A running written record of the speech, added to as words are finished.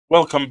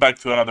Welcome back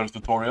to another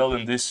tutorial.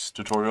 In this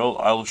tutorial,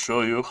 I'll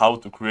show you how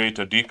to create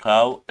a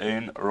decal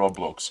in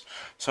Roblox.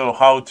 So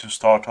how to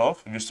start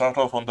off? We start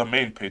off on the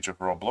main page of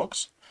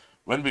Roblox.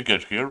 When we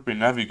get here, we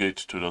navigate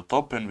to the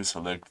top and we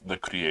select the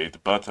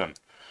create button.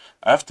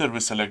 After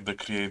we select the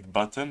create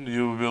button,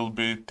 you will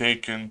be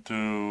taken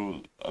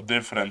to a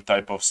different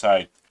type of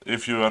site.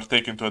 If you are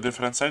taken to a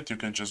different site, you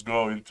can just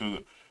go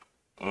into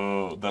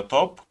the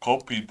top,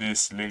 copy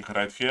this link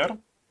right here,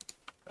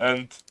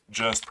 and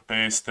just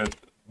paste it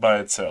by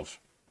itself.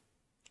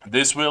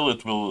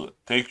 It will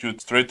take you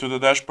straight to the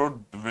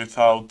dashboard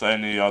without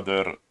any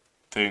other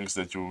things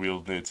that you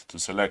will need to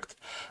select.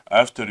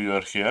 After you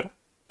are here,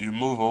 you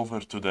move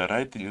over to the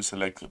right and you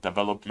select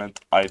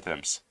development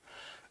items.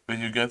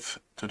 When you get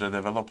to the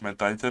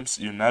development items,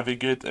 you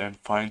navigate and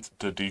find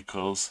the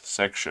decals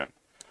section.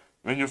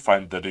 When you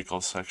find the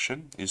decals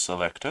section, you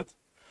select it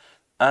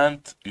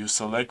and you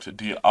select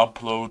the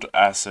upload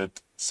asset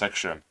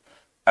section.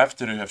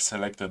 After you have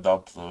selected the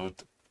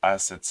upload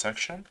asset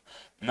section,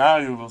 now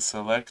you will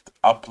select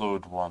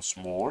upload once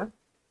more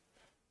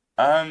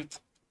and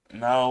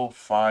now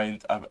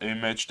find an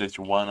image that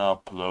you want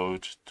to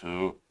upload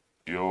to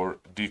your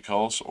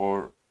decals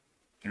or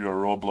your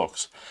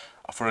Roblox.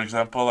 For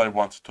example, I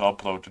want to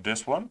upload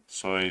this one,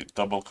 so I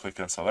double click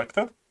and select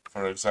it.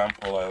 For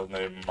example, I'll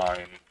name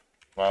mine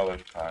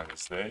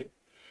Valentine's Day.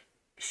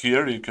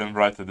 Here you can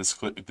write a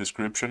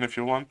description if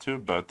you want to,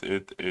 but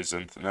it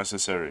isn't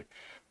necessary.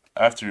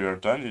 After you're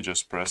done, you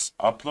just press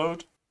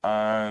upload,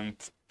 and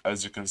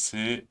as you can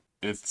see,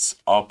 it's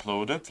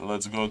uploaded.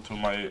 Let's go to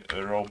my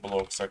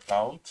Roblox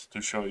account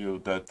to show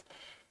you that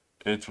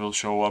it will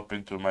show up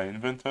into my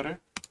inventory.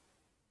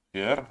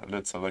 Here,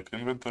 let's select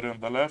inventory on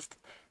the left,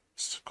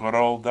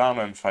 scroll down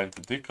and find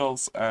the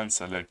decals and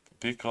select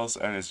decals,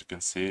 and as you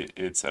can see,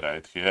 it's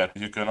right here.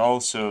 You can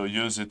also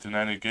use it in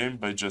any game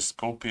by just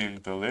copying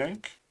the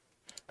link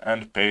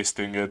and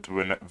pasting it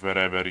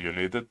wherever you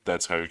need it.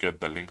 That's how you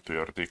get the link to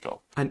your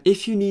decal. And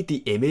if you need the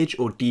image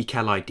or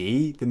decal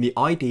ID, then the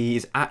ID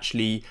is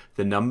actually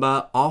the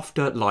number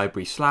after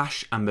library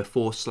 / and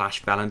before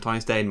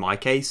 /Valentine's Day in my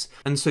case.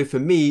 And so for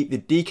me, the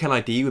decal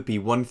ID would be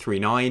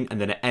 139 and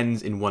then it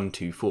ends in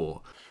 124.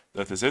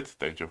 That is it.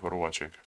 Thank you for watching.